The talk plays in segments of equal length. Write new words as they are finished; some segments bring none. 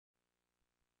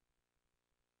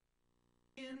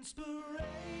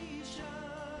Inspiration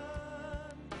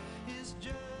is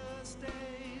just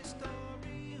a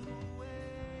story away.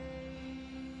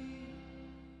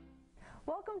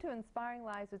 Welcome to Inspiring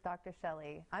Lives with Dr.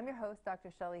 Shellie. I'm your host,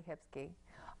 Dr. Shellie Hipsky.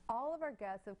 All of our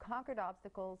guests have conquered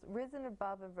obstacles, risen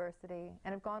above adversity,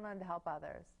 and have gone on to help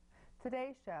others.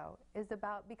 Today's show is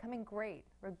about becoming great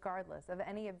regardless of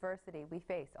any adversity we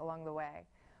face along the way.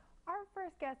 Our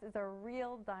first guest is a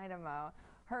real dynamo.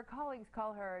 Her colleagues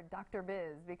call her Dr.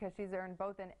 Biz because she's earned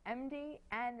both an MD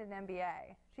and an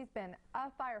MBA. She's been a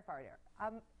firefighter,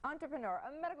 an entrepreneur,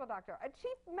 a medical doctor, a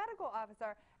chief medical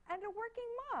officer, and a working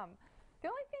mom. The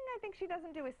only thing I think she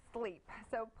doesn't do is sleep.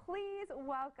 So please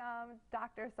welcome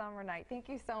Dr. Summer Knight. Thank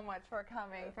you so much for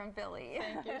coming from Philly.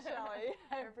 Thank you, Shellie.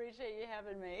 I appreciate you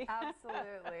having me.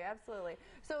 Absolutely, absolutely.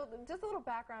 So just a little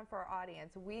background for our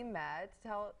audience. We met.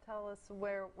 Tell us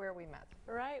where we met.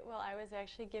 Right. Well, I was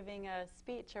actually giving a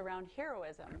speech around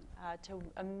heroism to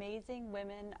amazing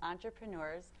women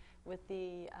entrepreneurs with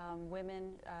the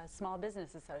Women Small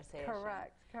Business Association.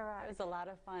 Correct, correct. It was a lot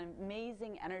of fun.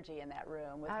 Amazing energy in that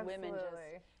room with women just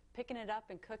picking it up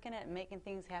and cooking it and making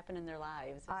things happen in their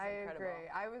lives. I agree.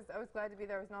 I was glad to be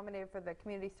there. I was nominated for the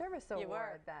Community Service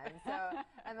Award then. So,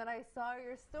 and then I saw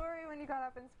your story when you got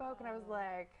up and spoke, and I was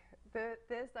like,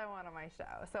 this I want on my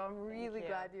show. So I'm really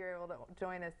glad you're able to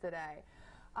join us today.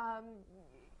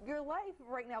 Your life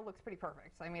right now looks pretty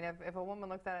perfect. I mean, if a woman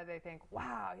looks at it, they think,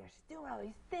 wow, yeah, she's doing all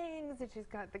these things, and she's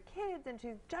got the kids, and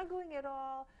she's juggling it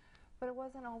all. But it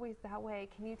wasn't always that way.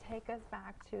 Can you take us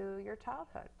back to your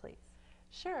childhood, please?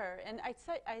 Sure, and I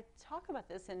talk about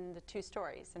this in the two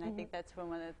stories, and I think that's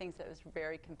one of the things that was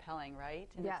very compelling, right?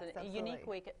 And yes, it's a unique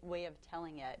way of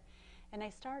telling it. And I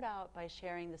start out by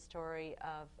sharing the story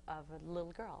of a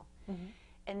little girl.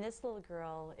 And this little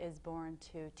girl is born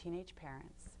to teenage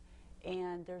parents,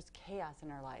 and there's chaos in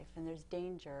her life, and there's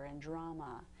danger and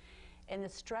drama. And the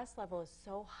stress level is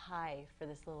so high for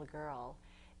this little girl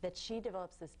that she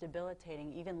develops this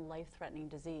debilitating, even life-threatening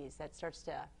disease that starts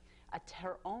to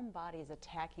her own body is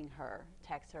attacking her. It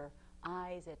attacks her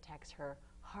eyes, it attacks her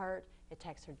heart, it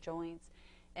attacks her joints.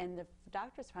 And the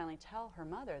doctors finally tell her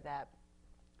mother that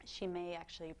she may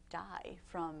actually die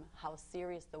from how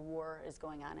serious the war is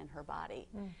going on in her body.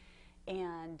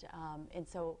 And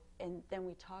then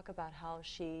we talk about how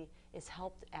she is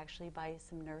helped actually by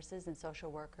some nurses and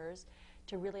social workers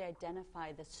to really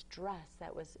identify the stress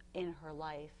that was in her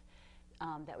life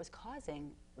that was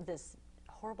causing this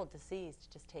horrible disease to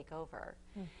just take over.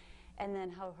 And then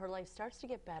how her life starts to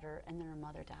get better, and then her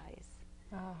mother dies.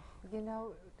 Oh, you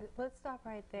know, let's stop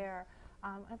right there.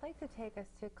 I'd like to take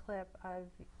us to a clip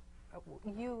of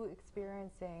you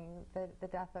experiencing the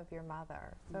death of your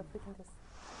mother. So if we can just...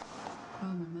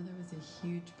 Well, my mother was a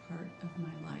huge part of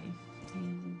my life,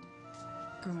 and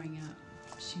growing up,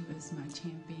 she was my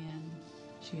champion,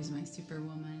 she was my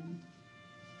superwoman,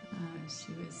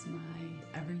 she was my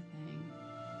everything,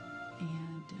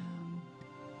 and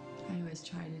I always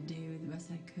tried to do the best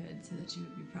I could so that she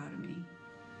would be proud of me.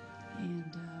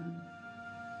 And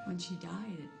when she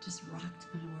died, it just rocked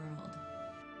my world.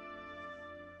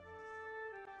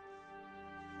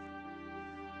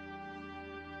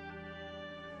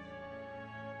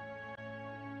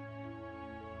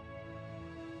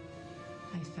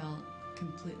 I felt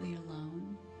completely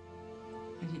alone.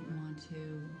 I didn't want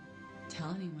to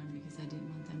tell anyone because I didn't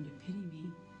want them to pity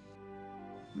me.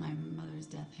 My mother's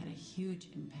death had a huge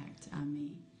impact on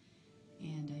me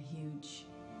and a huge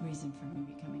reason for me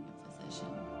becoming a physician.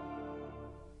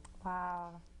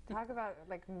 Wow. Talk about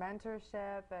like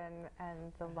mentorship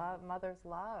and the mother's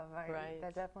love. Right.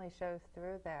 That definitely shows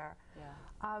through there.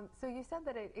 Yeah. So you said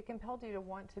that it compelled you to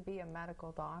want to be a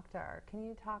medical doctor. Can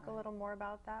you talk a little more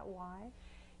about that? Why?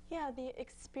 Yeah, the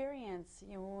experience,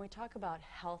 you know, when we talk about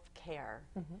health care,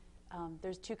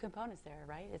 there's two components there,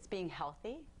 right? It's being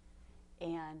healthy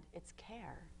and it's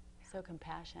care, so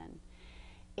compassion.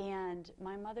 And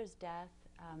my mother's death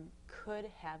could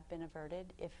have been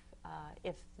averted if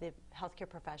the healthcare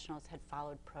professionals had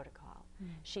followed protocol.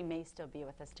 She may still be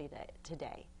with us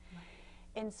today. Right.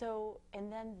 And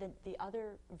then the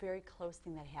other very close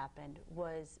thing that happened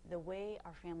was the way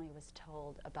our family was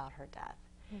told about her death.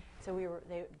 So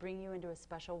they bring you into a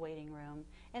special waiting room,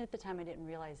 and at the time I didn't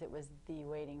realize it was the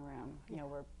waiting room, you know,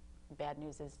 where bad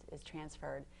news is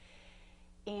transferred.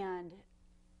 And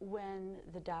when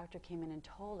the doctor came in and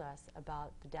told us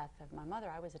about the death of my mother,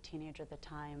 I was a teenager at the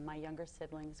time. My younger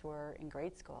siblings were in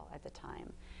grade school at the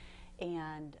time,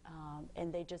 and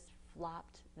they just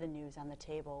flopped the news on the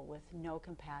table with no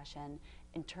compassion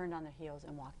and turned on their heels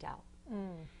and walked out.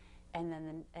 And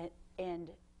then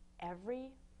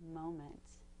every moment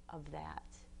of that,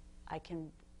 I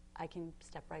can I can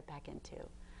step right back into.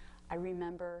 I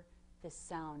remember the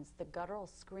sounds, the guttural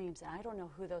screams, and I don't know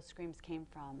who those screams came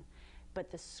from,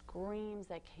 but the screams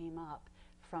that came up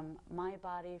from my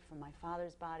body, from my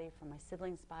father's body, from my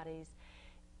siblings' bodies,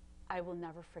 I will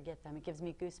never forget them. It gives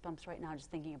me goosebumps right now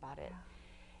just thinking about it.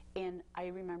 Yeah. And I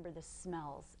remember the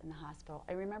smells in the hospital.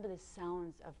 I remember the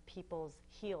sounds of people's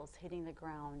heels hitting the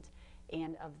ground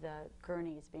and of the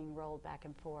gurneys being rolled back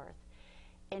and forth.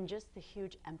 And just the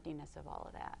huge emptiness of all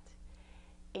of that.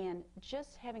 And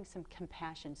just having some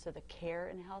compassion, so the care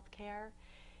in healthcare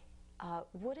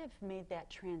would have made that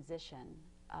transition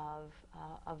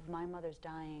of my mother's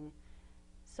dying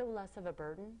so less of a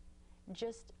burden,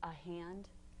 just a hand,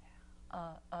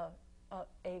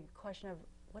 a question of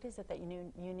what is it that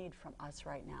you need from us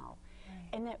right now? Right.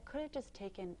 And that could have just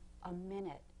taken a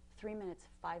minute, 3 minutes,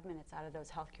 5 minutes out of those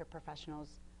healthcare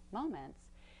professionals' moments,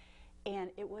 and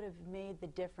it would have made the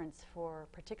difference for,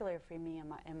 particularly for me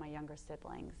and my younger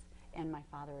siblings, and my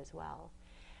father as well,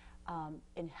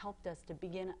 and helped us to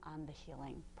begin on the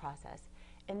healing process.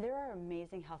 And there are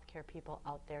amazing healthcare people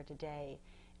out there today,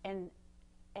 and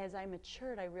as I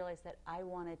matured, I realized that I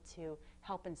wanted to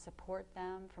help and support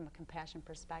them from a compassion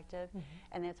perspective,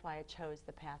 and that's why I chose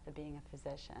the path of being a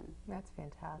physician. That's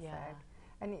fantastic. Yeah.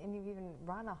 And you've even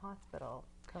run a hospital,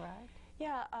 correct?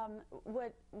 Yeah.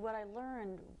 What I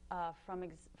learned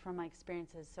from my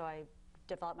experiences, so I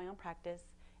developed my own practice,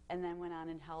 and then went on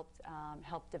and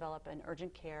helped develop an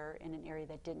urgent care in an area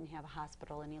that didn't have a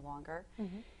hospital any longer,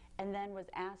 and then was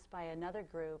asked by another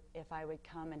group if I would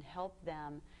come and help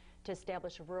them to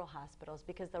establish rural hospitals,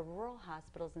 because the rural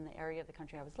hospitals in the area of the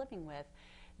country I was living with,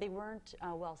 they weren't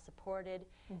well supported.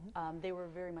 They were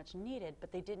very much needed,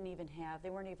 but they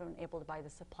weren't even able to buy the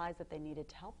supplies that they needed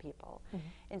to help people.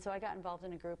 And so I got involved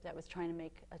in a group that was trying to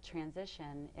make a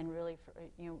transition and really,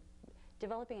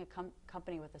 developing a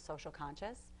company with a social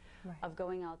conscious, right, of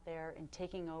going out there and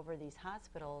taking over these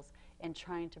hospitals and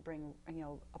trying to bring,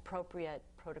 appropriate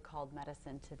protocoled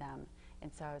medicine to them.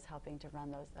 And so I was helping to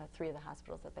run those 3 of the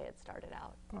hospitals that they had started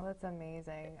out. Well, that's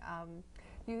amazing.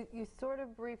 You sort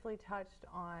of briefly touched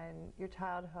on your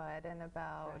childhood and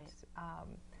about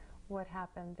what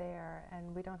happened there,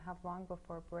 and we don't have long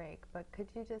before break, but could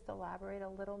you just elaborate a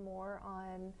little more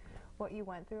on what you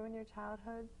went through in your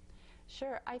childhood?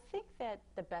 Sure. I think that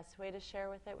the best way to share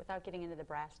with it, without getting into the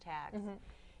brass tacks,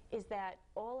 is that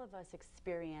all of us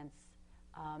experience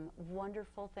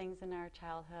wonderful things in our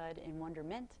childhood and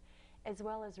wonderment, as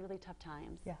well as really tough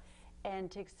times. Yes.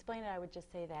 And to explain it, I would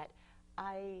just say that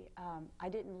I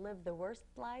didn't live the worst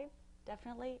life,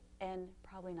 definitely, and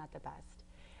probably not the best.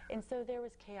 And so there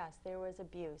was chaos, there was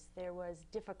abuse, there was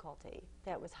difficulty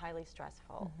that was highly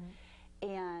stressful.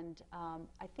 And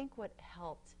I think what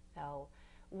helped, though,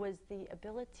 was the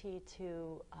ability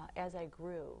to, as I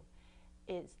grew,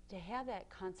 is to have that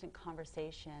constant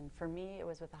conversation. For me, it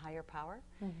was with a higher power.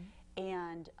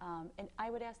 And I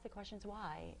would ask the questions,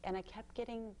 why? And I kept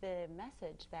getting the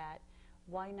message that,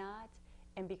 why not?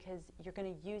 And because you're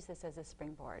going to use this as a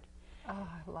springboard. Oh,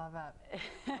 I love it.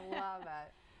 I love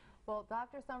it. Well,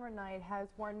 Dr. Summer Knight has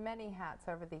worn many hats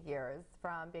over the years,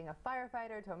 from being a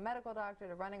firefighter to a medical doctor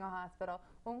to running a hospital.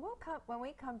 When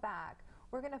we come back,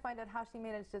 we're going to find out how she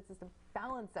managed to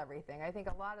balance everything. I think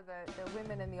a lot of the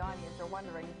women in the audience are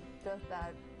wondering just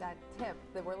that tip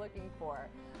that we're looking for.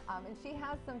 And she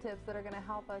has some tips that are going to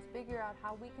help us figure out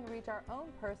how we can reach our own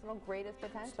personal greatest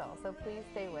potential. So please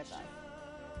stay with us.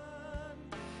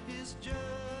 It's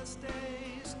just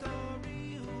a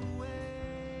story away.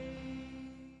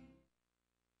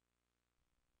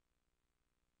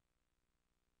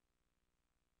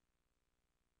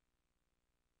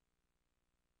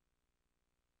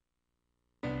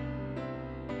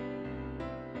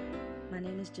 My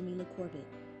name is Jamila Corbett.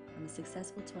 I'm a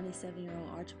successful 27-year-old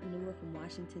entrepreneur from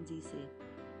Washington, D.C.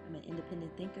 I'm an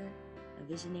independent thinker, a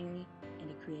visionary, and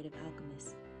a creative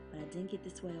alchemist. But I didn't get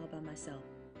this way all by myself.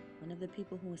 One of the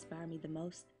people who inspire me the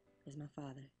most is my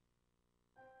father.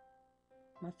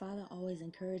 My father always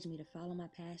encouraged me to follow my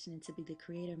passion and to be the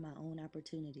creator of my own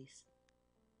opportunities.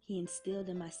 He instilled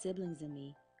in my siblings and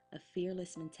me a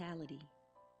fearless mentality.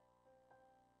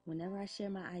 Whenever I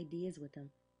share my ideas with him,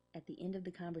 at the end of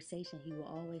the conversation, he will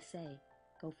always say,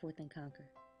 "Go forth and conquer."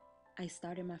 I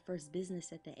started my first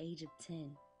business at the age of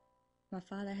 10. My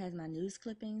father has my news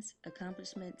clippings,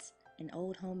 accomplishments, and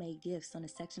old homemade gifts on a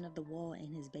section of the wall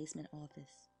in his basement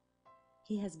office.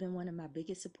 He has been one of my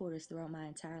biggest supporters throughout my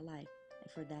entire life,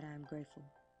 and for that I am grateful.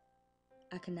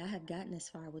 I could not have gotten this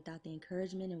far without the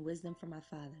encouragement and wisdom from my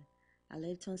father. I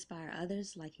live to inspire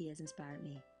others like he has inspired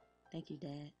me. Thank you,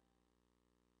 Dad.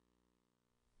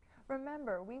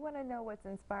 Remember, we want to know what's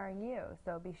inspiring you,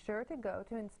 so be sure to go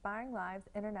to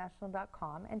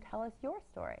inspiringlivesinternational.com and tell us your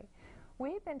story.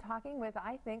 We've been talking with,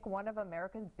 I think, one of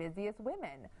America's busiest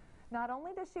women. Not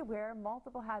only does she wear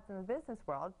multiple hats in the business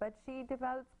world, but she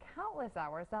devotes countless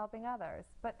hours to helping others.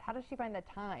 But how does she find the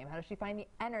time? How does she find the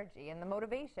energy and the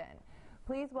motivation?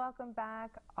 Please welcome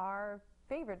back our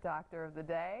favorite doctor of the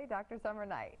day, Dr. Summer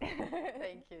Knight.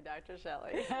 Thank you, Dr.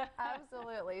 Shellie.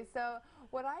 Absolutely. So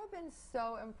what I've been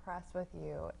so impressed with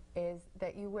you is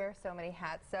that you wear so many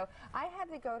hats. So I had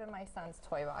to go to my son's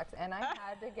toy box and I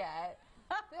had to get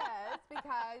this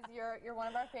because you're one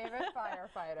of our favorite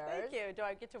firefighters. Thank you. Do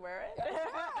I get to wear it? Sure.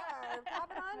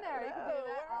 Pop it on there. You can do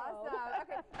that. Awesome.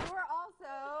 Okay. You are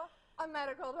also a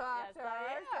medical doctor. Yes,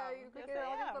 I am. So you can get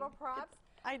all these little props.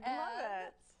 I love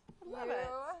it. Love it.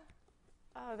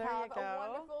 Oh, there you go. Have a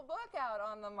wonderful book out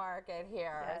on the market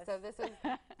here. Yes. So this is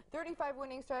 35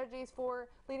 winning strategies for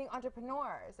leading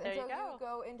entrepreneurs. And There so you go. you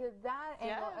go into that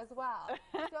angle as well.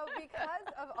 So because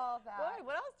of all that. Boy,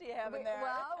 what else do you have in there?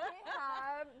 Well, we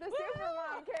have the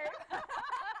Supermom cape.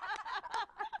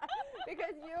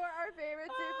 Because you are our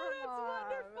favorite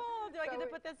Supermom. That's wonderful. Do I get to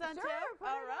put this on too? Sure, put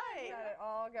all it on. right. You got it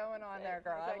all going on there,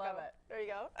 girl. I love it. There you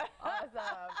go.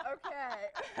 Awesome. Okay.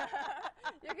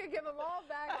 You can give them all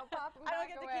back. I'll pop them back I don't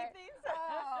get away. to keep these?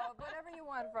 Oh, whatever you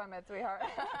want from it, sweetheart.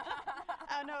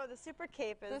 Oh, no, the super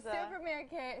cape is... The Superman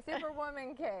cape,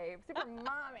 Superwoman cape, Super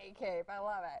Mommy cape. I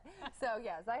love it. So,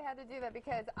 yes, I had to do that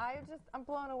because I'm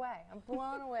blown away. I'm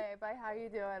blown away by how you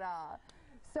do it all.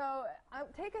 So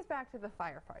take us back to the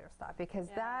firefighter stuff because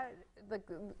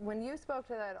when you spoke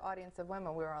to that audience of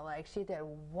women, we were like, she did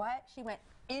what? She went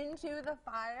into the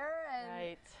fire? And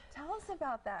Right. Tell us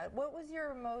about that. What was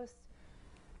your most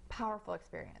powerful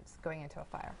experience going into a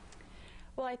fire?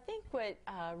 Well, I think what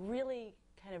really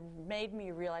kind of made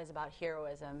me realize about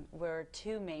heroism were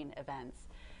two main events.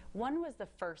 One was the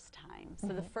first time. So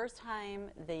the first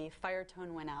time the fire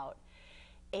tone went out,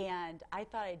 and I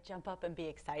thought I'd jump up and be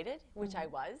excited, which I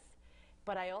was,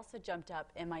 but I also jumped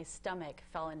up and my stomach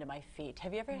fell into my feet.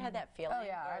 Have you ever had that feeling? Oh,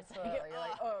 yeah, where it's absolutely. like, You're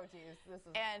like, oh, geez, this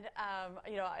is... And,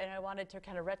 you know, and I wanted to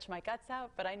kind of retch my guts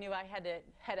out, but I knew I had to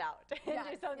head out and do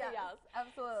something else.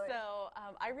 Absolutely. So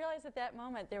I realized at that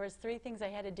moment there was 3 things I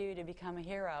had to do to become a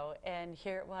hero, and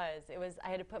here it was. I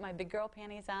had to put my big girl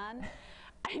panties on,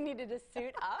 I needed to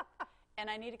suit up, and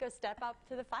I need to go step up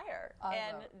to the fire. Awesome.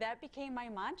 And that became my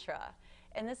mantra.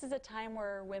 And this is a time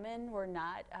where women were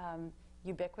not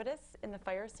ubiquitous in the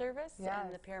fire service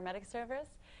and the paramedic service.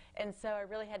 And so I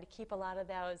really had to keep a lot of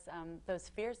those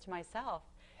fears to myself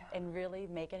and really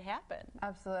make it happen.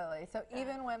 Absolutely. So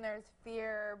even when there's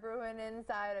fear brewing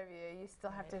inside of you, you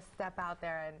still have to step out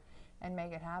there and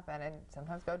make it happen, and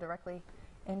sometimes go directly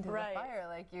into the fire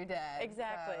like you did.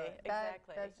 Exactly. So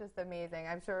exactly. That's just amazing.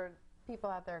 I'm sure people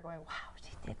out there are going, wow,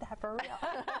 she did that for real.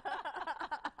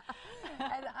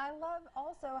 And I love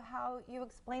also how you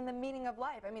explain the meaning of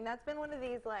life. I mean, that's been one of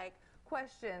these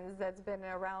questions that's been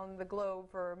around the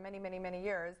globe for many, many, many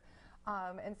years.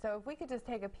 And so if we could just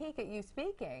take a peek at you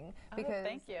speaking, because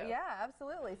thank you. Yeah,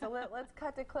 absolutely. So let's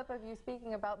cut to a clip of you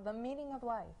speaking about the meaning of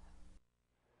life.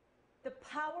 The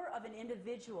power of an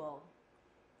individual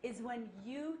is when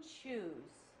you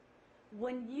choose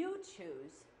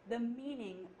the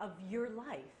meaning of your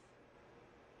life.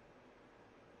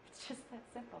 It's just that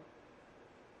simple.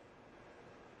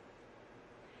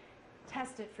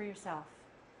 Test it for yourself.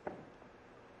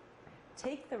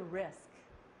 Take the risk.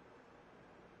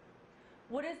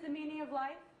 What is the meaning of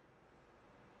life?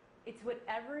 It's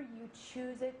whatever you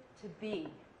choose it to be.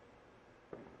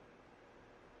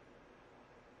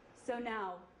 So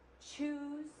now,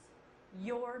 choose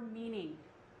your meaning.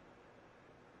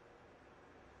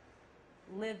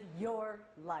 Live your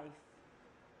life.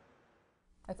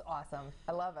 That's awesome.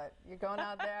 I love it. You're going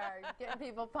out there, you're getting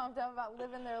people pumped up about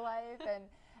living their life,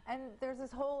 and there's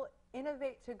this whole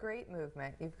Innovate to Great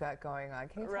movement you've got going on.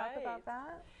 Can you talk about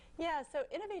that? Yeah, so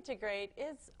Innovate to Great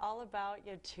is all about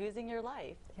choosing your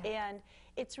life. And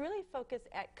it's really focused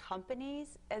at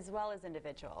companies as well as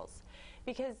individuals,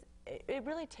 because it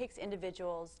really takes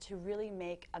individuals to really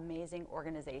make amazing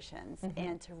organizations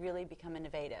and to really become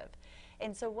innovative.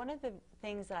 And so one of the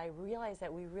things that I realized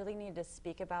that we really needed to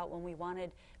speak about when we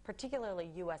wanted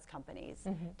particularly U.S. companies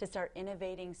to start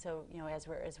innovating, so as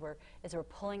we're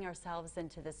pulling ourselves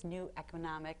into this new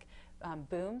economic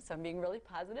boom, so I'm being really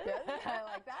positive. Good. I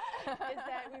like that. Is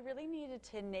that we really needed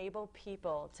to enable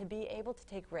people to be able to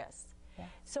take risks.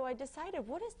 So I decided,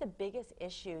 what is the biggest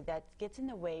issue that gets in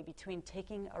the way between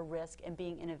taking a risk and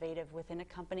being innovative within a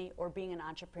company, or being an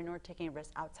entrepreneur taking a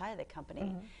risk outside of the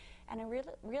company? And I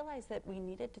realized that we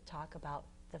needed to talk about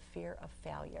the fear of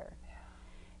failure.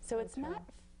 So it's not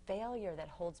failure that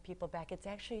holds people back, it's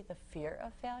actually the fear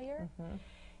of failure.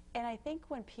 And I think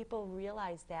when people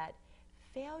realize that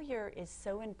failure is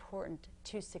so important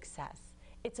to success,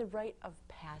 it's a rite of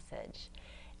passage.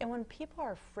 And when people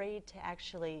are afraid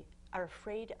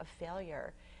of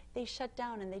failure, they shut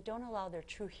down and they don't allow their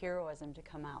true heroism to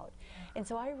come out. And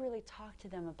so I really talk to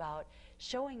them about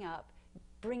showing up,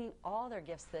 bringing all their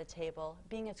gifts to the table,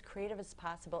 being as creative as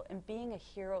possible, and being a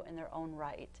hero in their own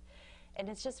right. And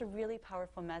it's just a really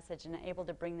powerful message, and I'm able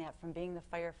to bring that from being the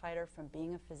firefighter, from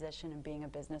being a physician, and being a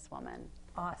businesswoman.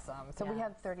 Awesome. So we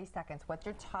have 30 seconds. What's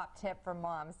your top tip for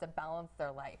moms to balance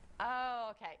their life?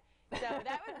 Oh, okay. So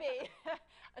that would be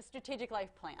a strategic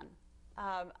life plan.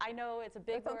 I know it's a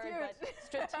big word, but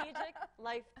strategic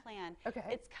life plan. Okay.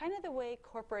 It's kind of the way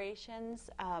corporations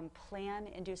plan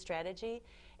and do strategy.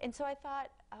 And so I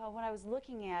thought when I was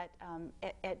looking at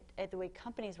the way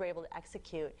companies were able to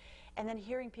execute, and then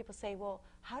hearing people say, well,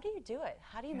 how do you do it?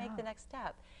 How do you make the next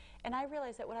step? And I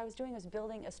realized that what I was doing was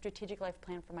building a strategic life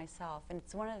plan for myself. And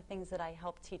it's one of the things that I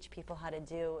help teach people how to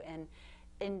do. And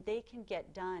they can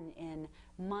get done in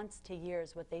months to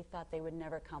years what they thought they would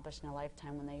never accomplish in a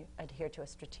lifetime when they adhere to a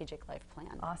strategic life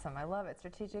plan. Awesome. I love it.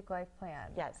 Strategic life plan.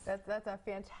 Yes. That's a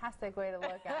fantastic way to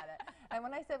look at it. And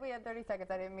when I said we had 30 seconds,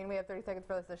 I didn't mean we have 30 seconds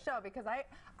for this show, because I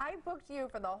booked you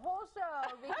for the whole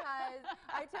show because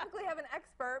I typically have an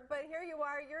expert, but here you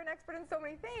are. You're an expert in so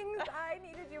many things. I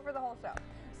needed you for the whole show.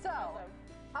 So. Awesome.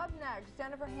 Up next,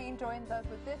 Jennifer Hain joins us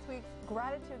with this week's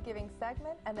Gratitude Giving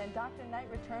segment, and then Dr. Knight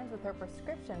returns with her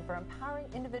prescription for empowering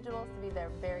individuals to be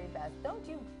their very best. Don't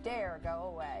you dare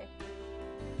go away.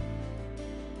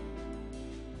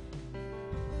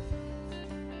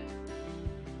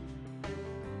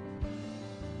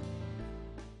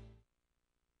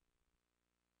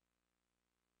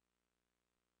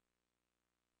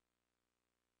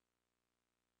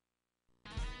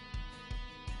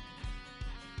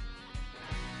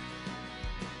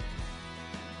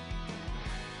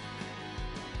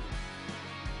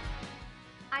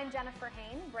 I'm Jennifer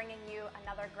Hain, bringing you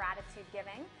another Gratitude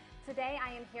Giving. Today I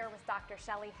am here with Dr.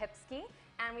 Shellie Hipsky,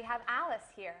 and we have Alice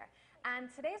here. And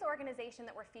today's organization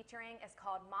that we're featuring is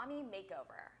called Mommy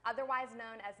Makeover, otherwise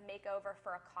known as Makeover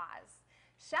for a Cause.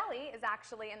 Shellie is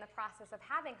actually in the process of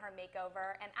having her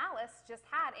makeover, and Alice just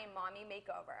had a mommy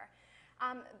makeover.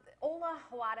 Ola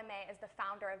Hawadame is the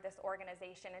founder of this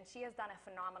organization, and she has done a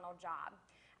phenomenal job.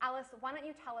 Alice, why don't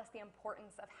you tell us the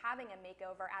importance of having a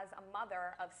makeover as a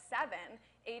mother of 7,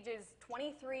 ages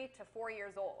 23 to 4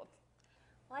 years old?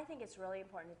 Well, I think it's really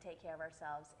important to take care of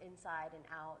ourselves inside and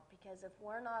out, because if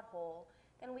we're not whole,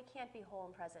 then we can't be whole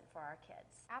and present for our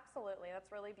kids. Absolutely, that's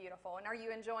really beautiful. And are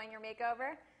you enjoying your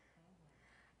makeover?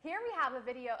 Here we have a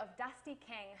video of Dusty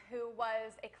King, who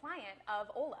was a client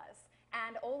of Ola's.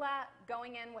 And Ola,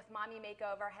 going in with Mommy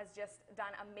Makeover, has just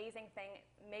done amazing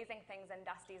things in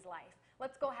Dusty's life.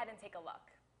 Let's go ahead and take a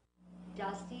look.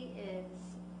 Dusty is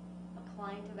a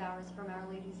client of ours from Our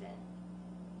Lady's Inn.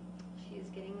 She is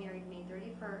getting married May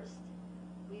 31st.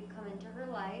 We've come into her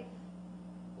life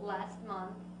last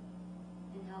month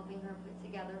in helping her put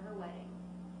together her wedding.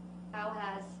 How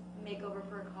has Makeover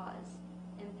for a Cause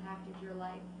impacted your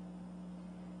life?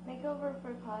 Makeover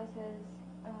for a Cause has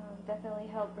definitely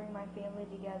helped bring my family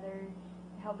together,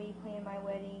 helped me plan my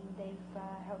wedding. They've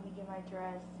helped me get my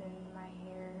dress and my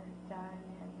hair done,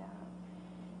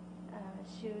 and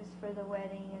shoes for the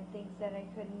wedding and things that I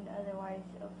couldn't otherwise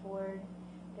afford.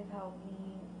 They've helped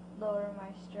me lower my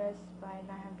stress by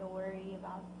not having to worry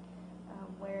about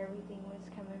where everything was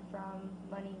coming from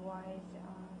money-wise.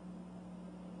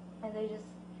 And they just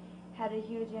had a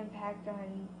huge impact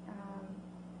on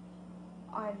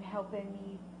helping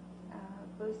me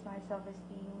boost my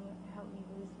self-esteem, help me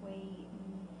lose weight,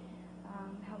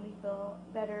 and help me feel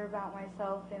better about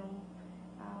myself and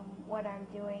what I'm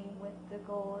doing with the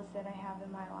goals that I have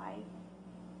in my life.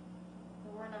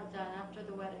 But we're not done. After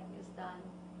the wedding is done,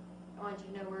 I want you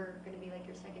to know we're going to be like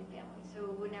your second family.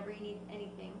 So whenever you need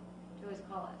anything, you always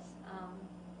call us.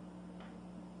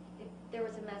 If there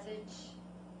was a message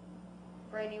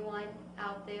for anyone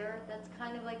out there that's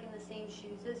kind of like in the same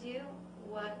shoes as you,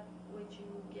 what would you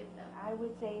give them? I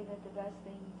would say that the best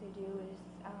thing to do is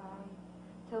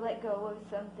to let go of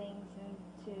some things and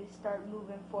to start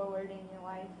moving forward in your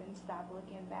life and stop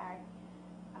looking back.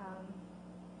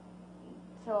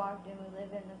 So often we live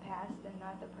in the past and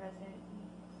not the present,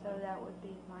 so that would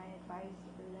be my advice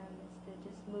for them, is to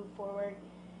just move forward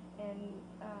and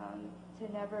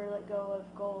to never let go of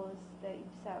goals that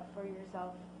you've set for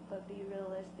yourself, but be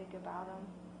realistic about them.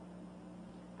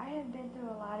 I have been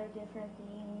through a lot of different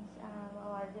things, a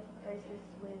lot of different crises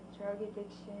with drug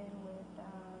addiction, with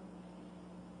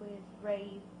with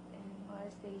rape and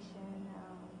molestation.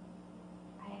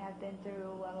 I have been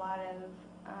through a lot of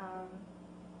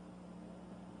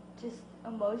just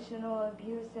emotional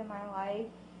abuse in my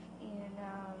life, and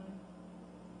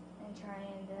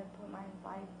trying to put my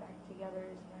life back together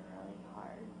has been really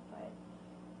hard, but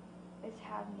it's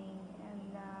happening,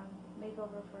 and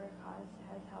Makeover for a Cause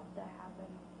has helped that happen.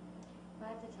 I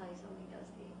have to tell you something,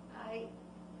 Dusty. I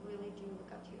really do look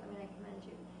up to you. I mean, I commend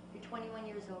you. You're 21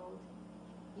 years old.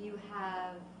 You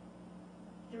have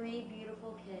 3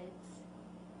 beautiful kids.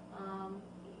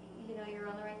 You know, you're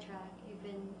on the right track. You've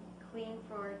been clean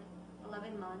for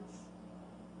 11 months.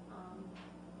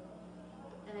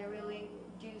 And I really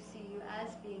do see you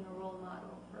as being a role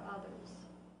model for others.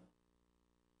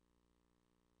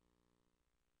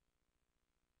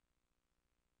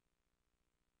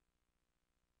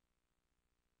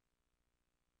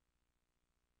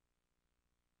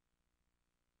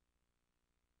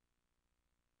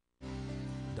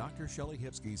 Dr. Shellie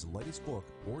Hipsky's latest book,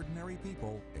 Ordinary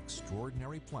People,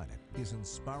 Extraordinary Planet, is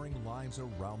inspiring lives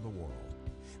around the world.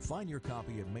 Find your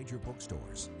copy at major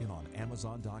bookstores and on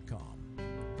Amazon.com.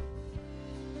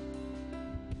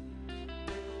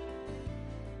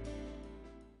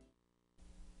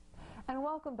 And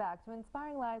welcome back to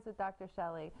Inspiring Lives with Dr.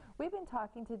 Shellie. We've been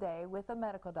talking today with a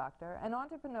medical doctor, an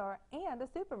entrepreneur, and a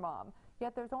supermom.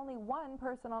 Yet there's only one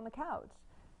person on the couch.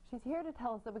 She's here to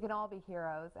tell us that we can all be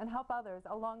heroes and help others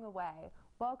along the way.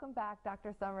 Welcome back,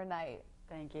 Dr. Summer Knight.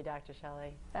 Thank you, Dr.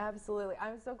 Shellie. Absolutely.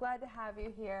 I'm so glad to have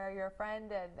you here. You're a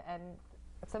friend and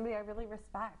somebody I really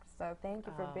respect, so thank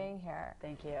you for being here.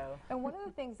 Thank you. And one of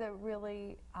the things that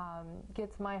really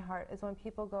gets my heart is when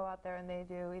people go out there and they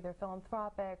do either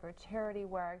philanthropic or charity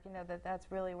work, you know, that's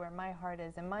really where my heart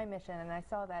is and my mission, and I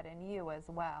saw that in you as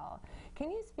well. Can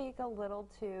you speak a little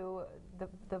to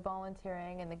the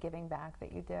volunteering and the giving back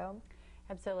that you do?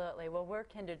 Absolutely. Well, we're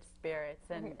kindred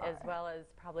spirits, and as well as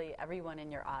probably everyone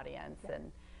in your audience,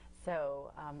 and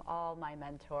so all my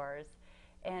mentors.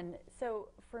 And so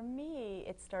for me,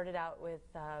 it started out with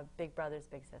Big Brothers,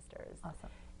 Big Sisters. Awesome.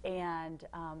 And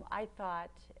I thought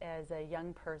as a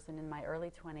young person in my early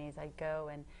 20s, I'd go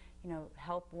and, you know,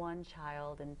 help one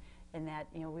child, and that,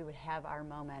 you know, we would have our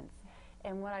moments.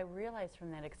 And what I realized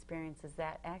from that experience is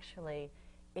that actually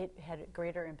it had a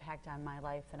greater impact on my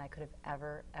life than I could have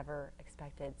ever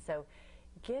expected. So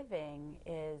giving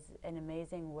is an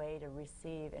amazing way to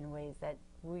receive in ways that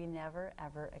we never,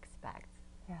 ever expect.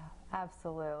 Yeah,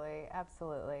 absolutely,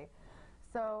 absolutely.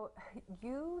 So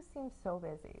you seem so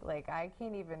busy. Like, I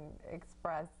can't even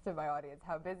express to my audience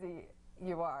how busy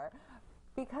you are.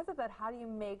 Because of that, how do you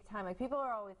make time? Like, people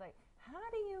are always like, how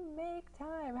do you make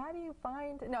time? How do you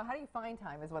find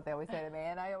time is what they always say to me.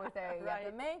 And I always say, you have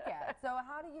to make it. So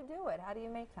how do you do it? How do you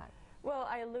make time? Well,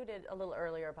 I alluded a little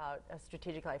earlier about a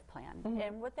strategic life plan.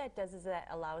 And what that does is that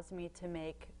allows me to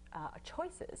make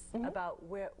choices about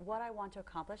what I want to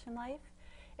accomplish in life.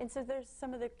 And so there's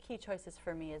some of the key choices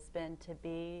for me has been to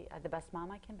be the best mom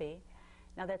I can be.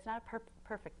 Now, that's not a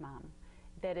perfect mom.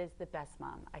 That is the best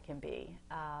mom I can be.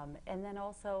 And then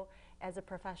also, as a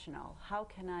professional, how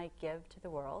can I give to the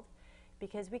world?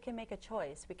 Because we can make a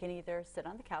choice. We can either sit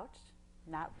on the couch,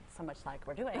 not so much like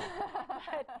we're doing,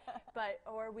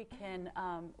 or we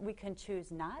can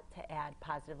choose not to add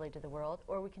positively to the world,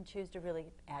 or we can choose to really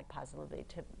add positively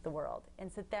to the world.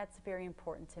 And so that's very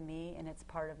important to me, and it's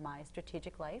part of my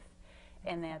strategic life.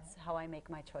 And that's how I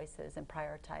make my choices and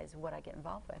prioritize what I get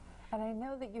involved with. And I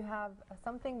know that you have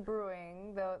something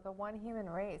brewing, the One Human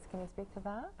Race. Can you speak to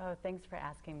that? Oh, thanks for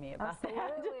asking me about that.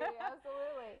 Absolutely,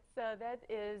 absolutely. So that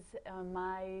is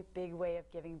my big way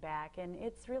of giving back, and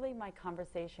it's really my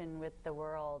conversation with the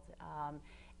world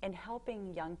and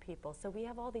helping young people. So we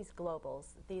have all these globals,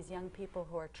 these young people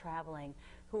who are traveling,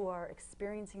 who are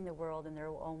experiencing the world in their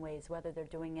own ways, whether they're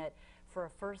doing it for a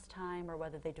first time or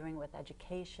whether they're doing it with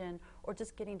education or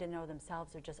just getting to know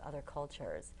themselves or just other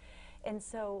cultures. And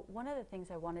so one of the things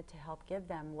I wanted to help give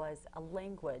them was a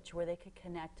language where they could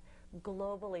connect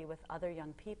globally with other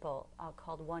young people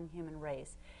called One Human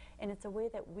Race. And it's a way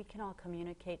that we can all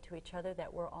communicate to each other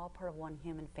that we're all part of one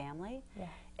human family,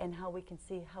 and how we can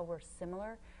see how we're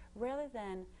similar rather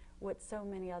than what so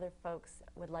many other folks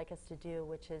would like us to do,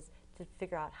 which is to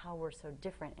figure out how we're so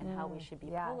different and how we should be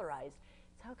polarized.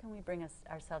 It's how can we bring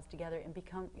ourselves together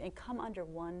and come under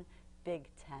one big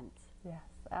tent. Yes,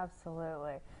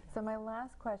 absolutely. So my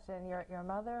last question, you're a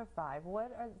mother of 5.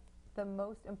 What are the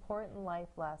most important life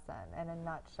lesson, in a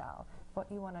nutshell,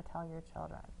 what you want to tell your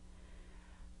children?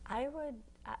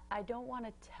 I don't want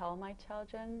to tell my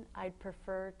children. I'd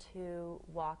prefer to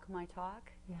walk my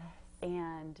talk. Yes.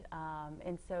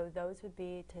 And so those would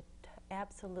be to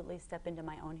absolutely step into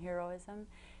my own heroism,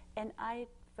 and I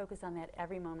focus on that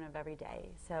every moment of every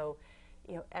day. So,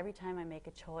 you know, every time I make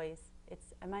a choice,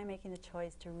 it's, am I making the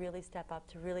choice to really step up,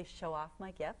 to really show off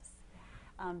my gifts?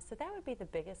 So that would be the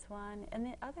biggest one. And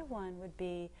the other one would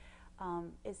be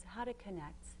is how to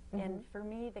connect. And for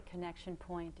me, the connection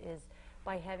point is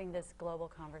by having this global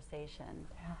conversation.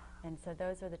 And so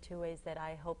those are the two ways that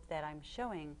I hope that I'm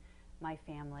showing my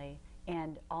family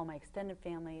and all my extended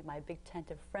family, my big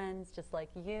tent of friends just like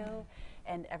you,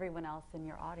 and everyone else in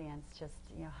your audience, just,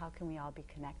 you know, how can we all be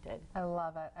connected? I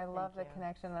love it. I love the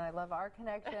connection, and I love our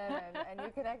connection and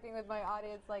you connecting with my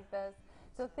audience like this.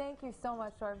 So thank you so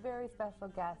much to our very special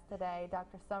guest today,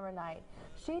 Dr. Summer Knight.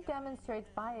 She demonstrates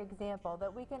by example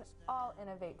that we can all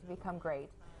innovate to become great.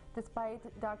 Despite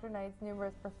Dr. Knight's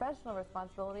numerous professional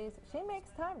responsibilities, she makes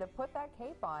time to put that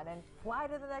cape on and fly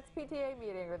to the next PTA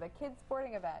meeting or the kids'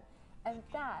 sporting event. And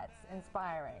that's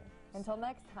inspiring. Until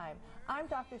next time, I'm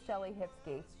Dr. Shellie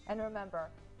Hipsky. And remember,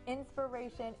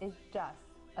 inspiration is just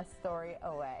a story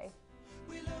away.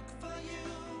 We look for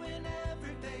you in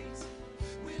every face.